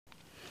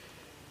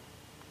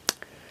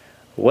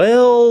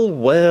Well,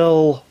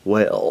 well,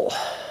 well.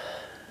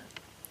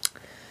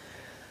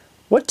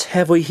 What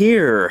have we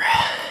here?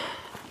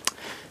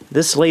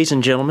 This, ladies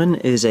and gentlemen,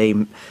 is a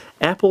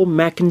Apple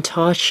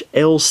Macintosh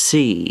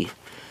LC.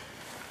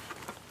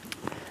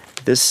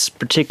 This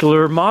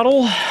particular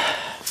model, I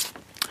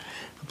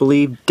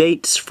believe,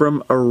 dates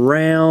from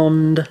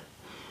around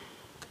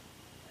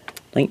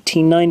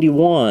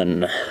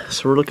 1991.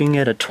 So we're looking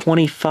at a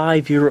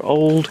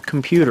 25-year-old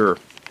computer.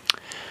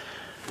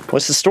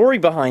 What's the story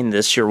behind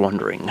this, you're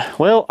wondering?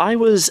 Well, I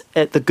was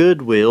at the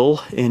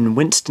Goodwill in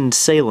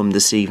Winston-Salem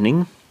this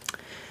evening,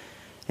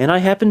 and I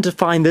happened to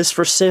find this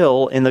for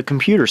sale in the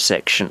computer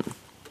section.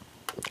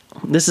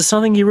 This is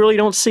something you really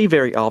don't see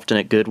very often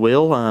at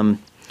Goodwill.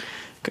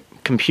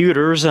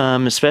 Computers,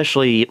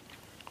 especially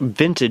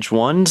vintage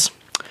ones.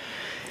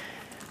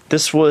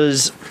 This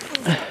was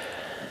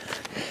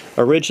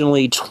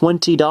originally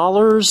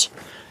 $20,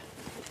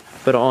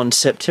 but on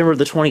September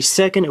the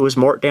 22nd it was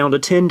marked down to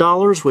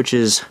 $10, which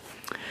is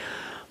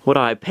what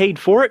I paid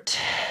for it.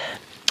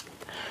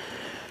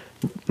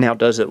 Now,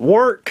 does it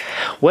work?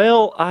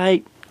 Well,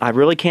 I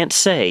really can't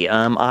say.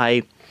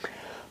 I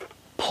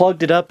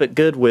plugged it up at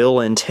Goodwill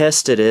and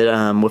tested it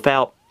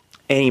without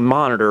any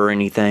monitor or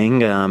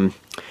anything,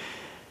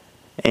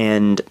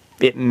 and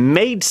it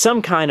made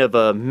some kind of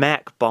a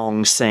Mac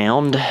bong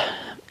sound.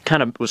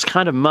 Was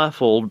kind of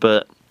muffled,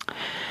 but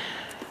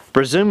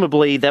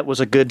presumably that was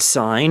a good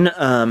sign.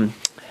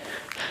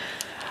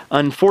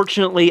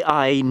 Unfortunately,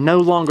 I no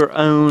longer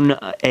own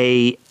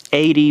a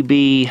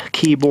ADB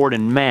keyboard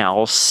and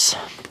mouse,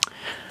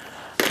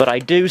 but I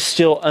do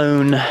still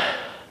own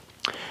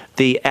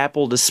the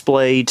Apple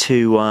Display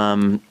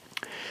to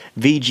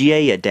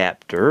VGA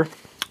adapter,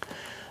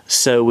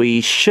 so we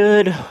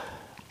should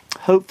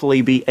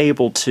hopefully be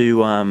able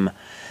to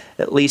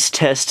at least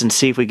test and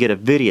see if we get a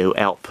video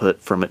output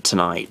from it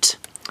tonight.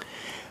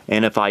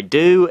 And if I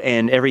do,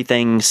 and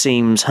everything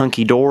seems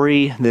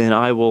hunky-dory, then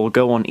I will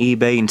go on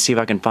eBay and see if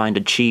I can find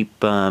a cheap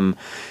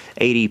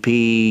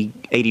ADB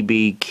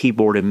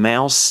keyboard and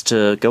mouse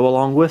to go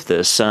along with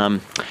this.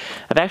 I've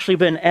actually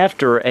been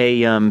after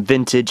a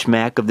vintage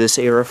Mac of this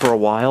era for a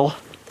while,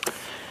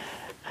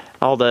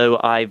 although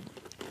I'm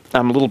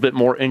a little bit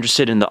more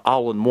interested in the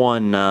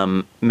all-in-one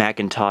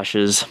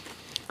Macintoshes.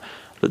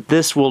 But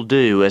this will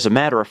do. As a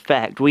matter of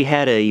fact, we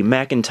had a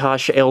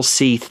Macintosh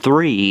LC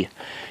 3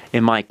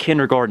 in my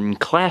kindergarten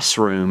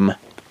classroom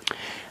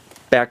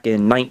back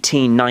in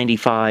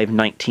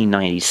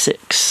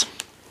 1995-1996.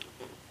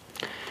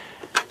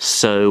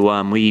 So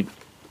I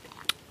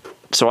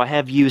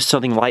have used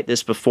something like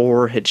this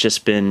before. It's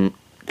just been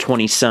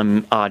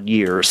 20-some odd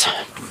years.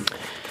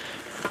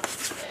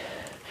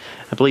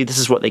 I believe this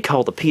is what they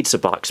call the pizza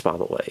box, by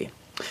the way.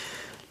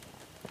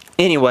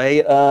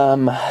 Anyway,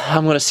 I'm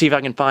going to see if I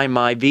can find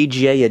my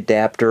VGA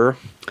adapter,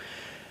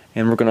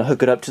 and we're going to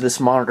hook it up to this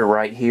monitor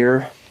right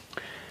here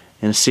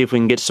and see if we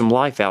can get some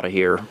life out of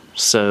here.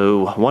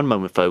 So, one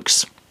moment,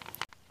 folks.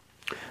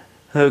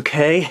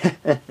 Okay,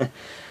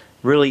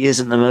 really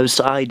isn't the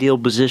most ideal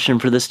position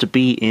for this to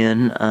be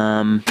in,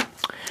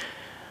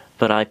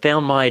 but I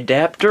found my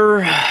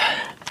adapter.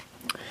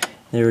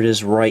 There it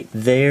is right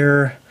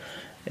there,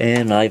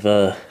 and I've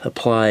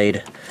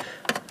applied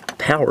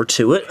power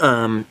to it.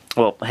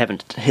 Well, I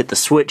haven't hit the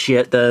switch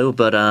yet though,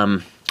 but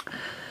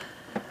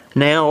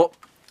now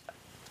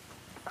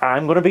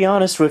I'm going to be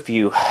honest with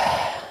you,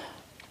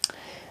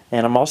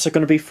 and I'm also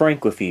going to be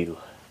frank with you,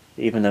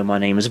 even though my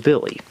name is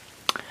Billy.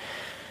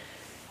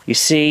 You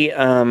see,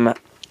 I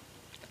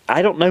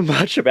don't know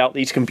much about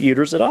these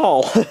computers at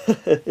all,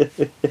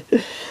 but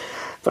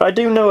I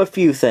do know a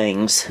few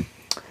things.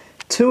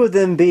 Two of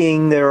them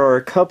being there are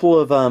a couple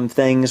of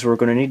things we're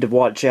going to need to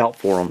watch out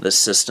for on this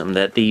system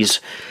that these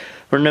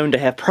are known to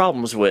have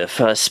problems with,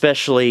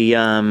 especially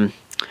as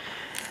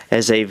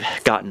they've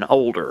gotten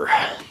older.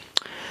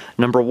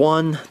 Number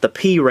one, the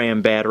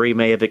PRAM battery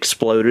may have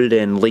exploded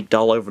and leaked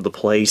all over the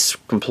place,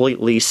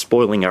 completely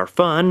spoiling our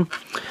fun.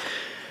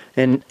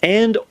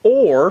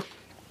 Or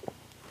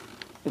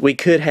we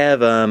could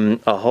have a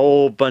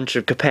whole bunch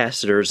of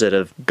capacitors that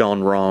have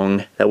gone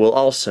wrong that will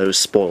also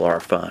spoil our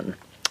fun.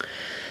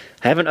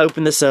 I haven't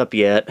opened this up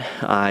yet.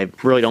 I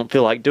really don't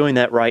feel like doing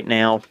that right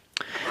now.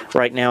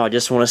 Right now I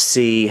just want to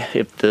see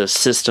if the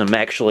system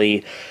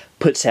actually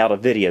puts out a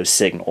video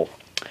signal.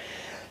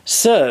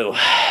 So,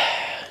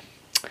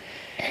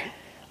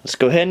 let's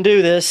go ahead and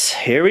do this.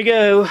 Here we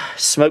go.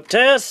 Smoke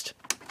test.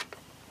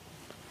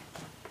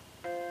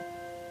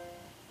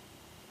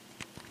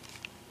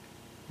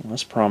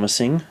 That's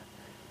promising.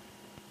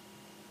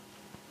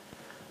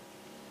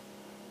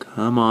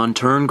 Come on,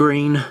 turn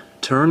green.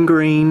 Turn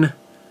green.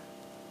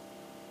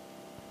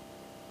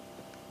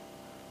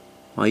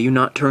 Why you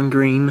not turn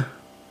green?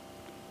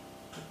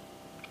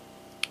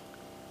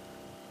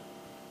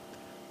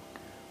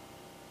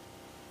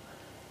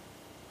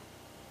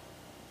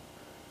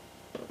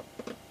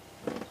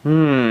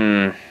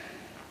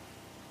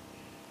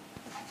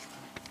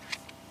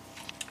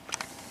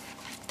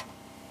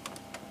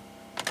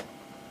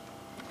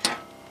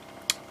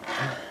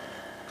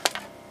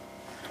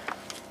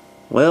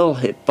 Well,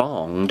 it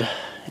bonged.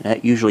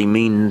 That usually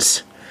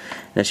means,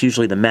 that's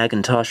usually the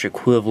Macintosh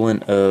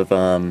equivalent of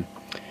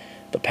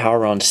the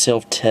power on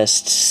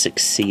self-test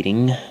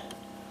succeeding.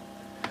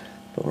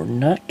 But we're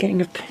not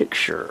getting a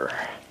picture.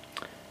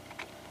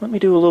 Let me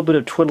do a little bit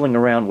of twiddling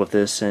around with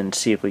this and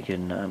see if we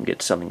can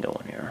get something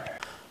going here.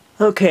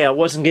 Okay, I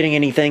wasn't getting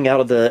anything out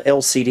of the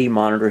LCD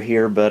monitor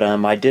here, but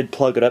I did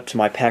plug it up to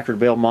my Packard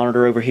Bell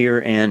monitor over here,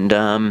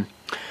 and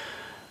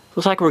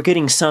looks like we're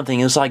getting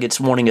something. It's like it's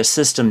wanting a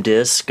system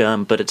disk,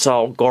 but it's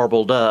all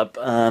garbled up.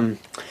 I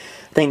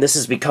think this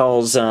is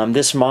because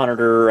this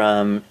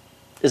monitor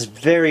is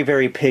very,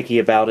 very picky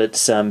about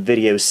its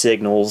video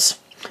signals.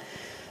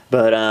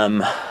 But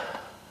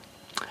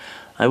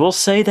I will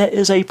say that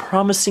is a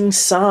promising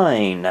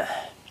sign.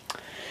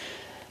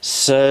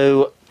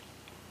 So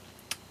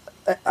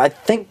I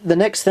think the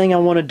next thing I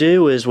want to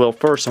do is, well,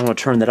 first I want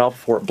to turn that off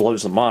before it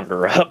blows the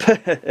monitor up. Go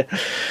ahead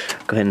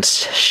and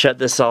shut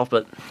this off,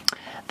 but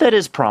that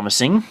is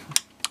promising.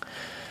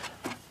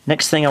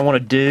 Next thing I want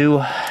to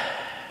do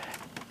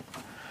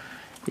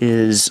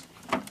is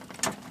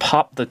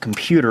pop the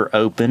computer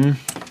open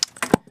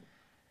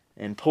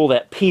and pull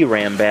that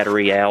PRAM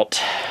battery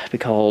out,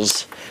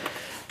 because,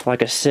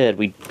 like I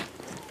said,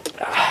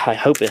 I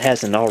hope it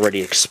hasn't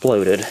already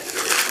exploded.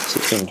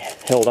 It's being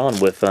held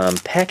on with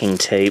packing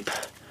tape.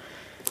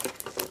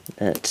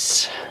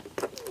 That's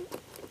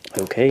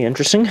okay,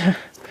 interesting.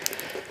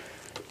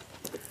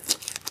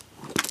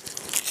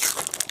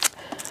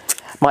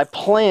 My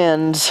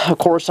plans, of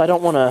course, I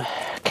don't want to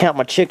count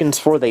my chickens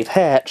before they've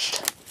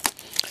hatched.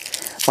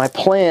 My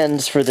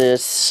plans for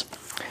this,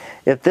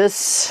 if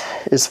this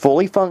is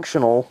fully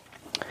functional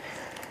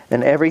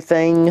and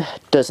everything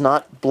does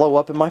not blow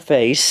up in my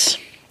face,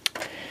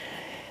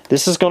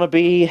 this is going to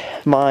be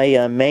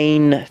my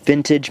main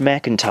vintage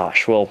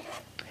Macintosh. Well,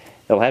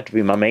 it'll have to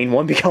be my main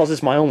one because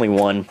it's my only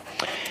one.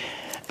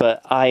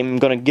 But I'm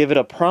going to give it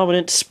a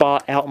prominent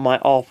spot out in my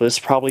office,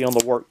 probably on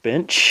the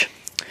workbench.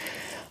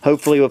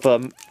 Hopefully with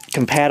a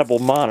compatible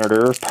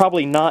monitor.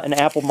 Probably not an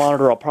Apple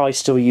monitor. I'll probably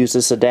still use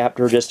this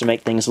adapter just to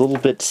make things a little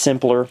bit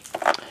simpler.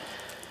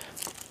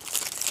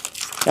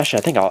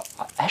 Actually,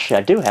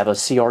 I do have a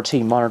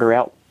CRT monitor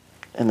out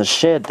in the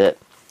shed that,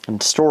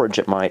 in storage,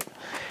 it might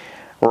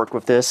work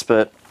with this,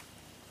 but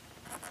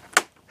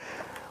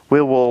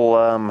we will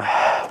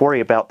worry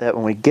about that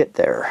when we get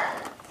there.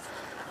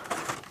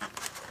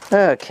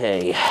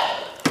 Okay,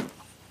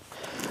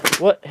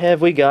 what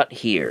have we got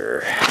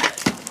here?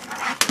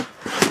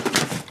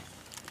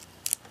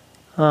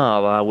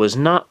 Oh, I was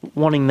not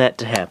wanting that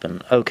to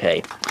happen.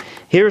 Okay,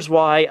 here's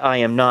why I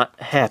am not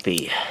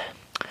happy.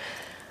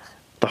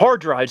 The hard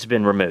drive's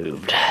been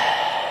removed.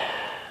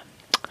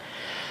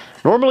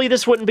 Normally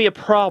this wouldn't be a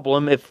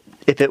problem if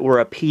it were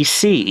a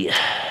PC.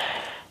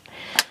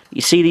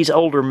 You see, these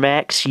older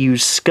Macs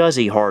use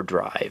SCSI hard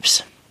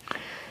drives.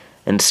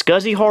 And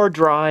SCSI hard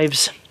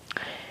drives,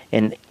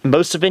 and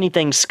most of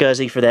anything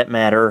SCSI for that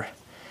matter,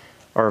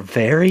 are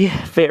very,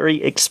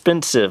 very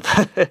expensive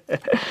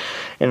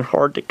and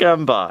hard to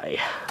come by.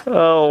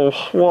 Oh,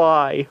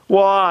 why?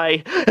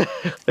 Why?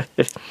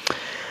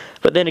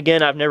 But then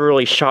again, I've never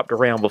really shopped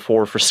around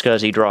before for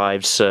SCSI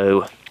drives,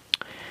 so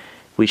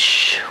we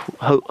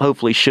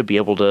hopefully should be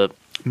able to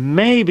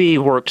maybe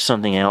work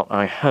something out,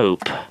 I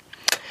hope.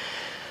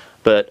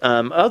 But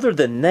other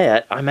than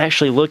that, I'm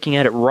actually looking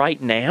at it right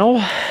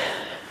now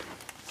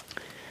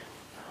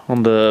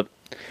on the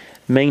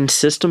main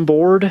system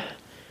board.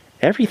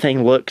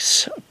 Everything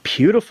looks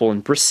beautiful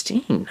and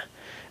pristine.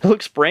 It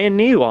looks brand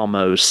new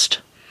almost.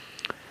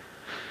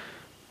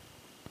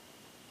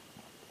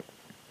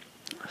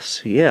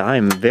 So yeah,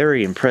 I'm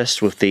very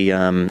impressed with the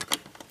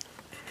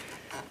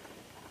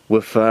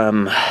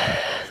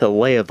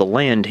lay of the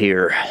land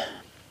here.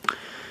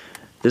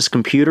 This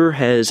computer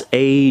has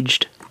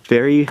aged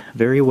very,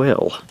 very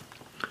well.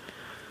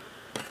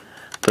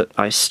 But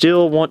I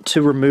still want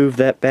to remove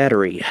that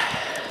battery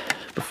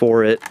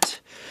before it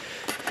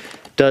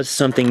does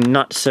something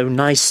not so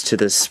nice to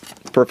this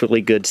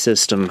perfectly good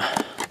system.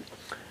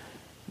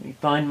 Let me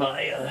find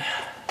my,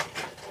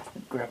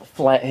 grab a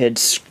flathead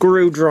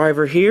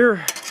screwdriver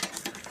here.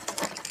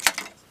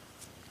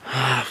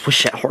 I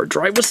wish that hard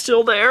drive was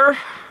still there.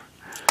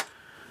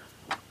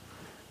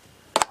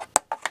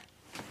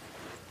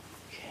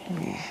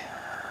 Okay,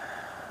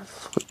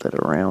 flip that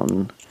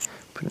around,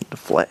 put it into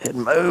flathead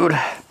mode.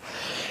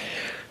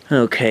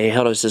 Okay,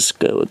 how does this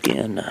go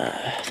again?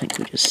 I think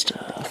we just,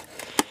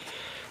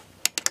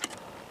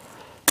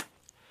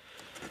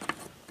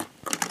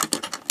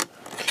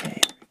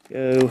 okay,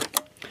 there we go.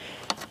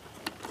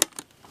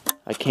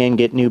 I can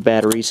get new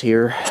batteries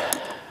here,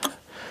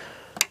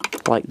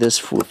 like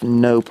this, with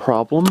no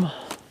problem.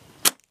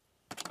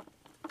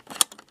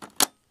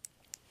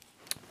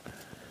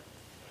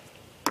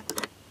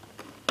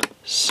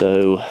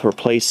 So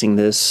replacing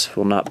this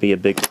will not be a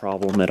big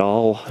problem at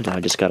all. I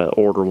just gotta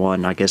order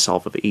one, I guess,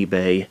 off of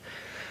eBay.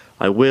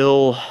 I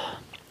will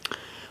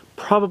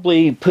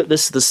probably put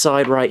this to the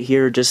side right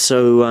here just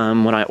so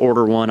when I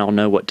order one I'll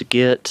know what to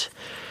get.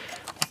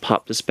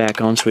 Pop this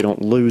back on so we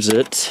don't lose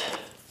it.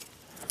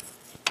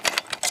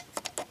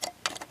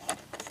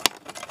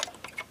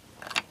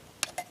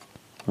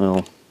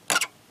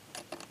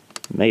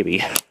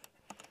 maybe.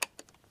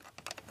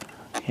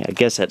 Yeah, I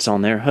guess that's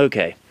on there.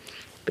 Okay.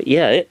 But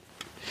yeah, it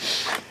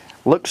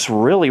looks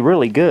really,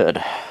 really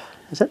good.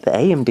 Is that the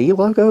AMD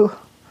logo?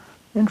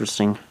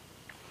 Interesting.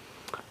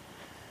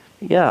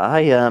 Yeah,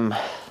 I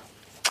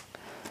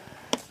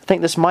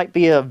think this might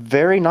be a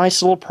very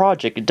nice little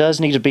project. It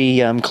does need to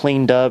be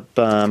cleaned up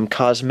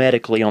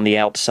cosmetically on the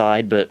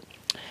outside, but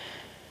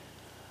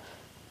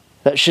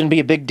that shouldn't be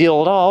a big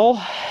deal at all.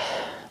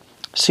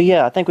 So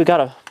yeah, I think we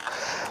got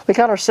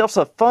ourselves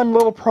a fun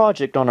little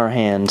project on our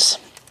hands.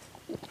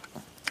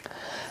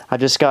 I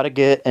just got to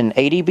get an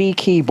 80B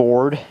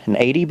keyboard, an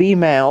 80B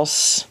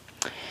mouse,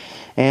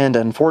 and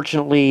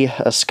unfortunately a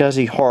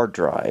SCSI hard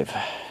drive.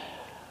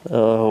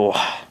 Oh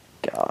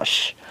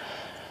gosh,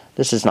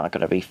 this is not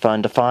going to be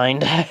fun to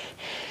find.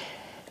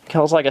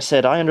 Because like I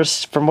said,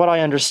 from what I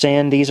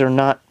understand, these are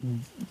not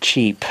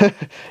cheap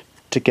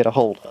to get a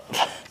hold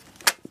of.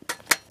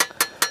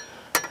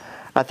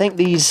 I think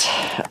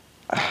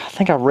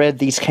I read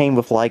these came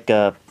with like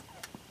a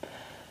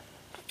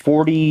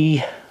 40,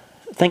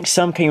 I think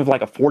some came with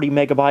like a 40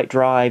 megabyte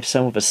drive,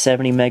 some with a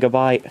 70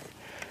 megabyte.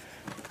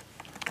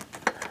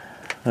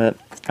 But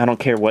I don't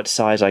care what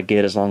size I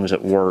get as long as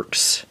it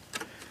works.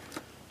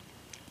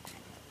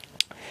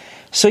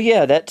 So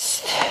yeah,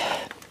 that's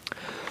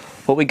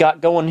what we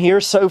got going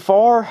here so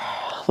far.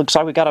 Looks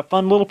like we got a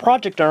fun little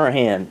project on our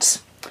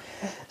hands.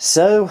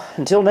 So,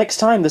 until next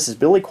time, this is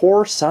Billy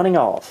Core signing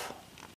off.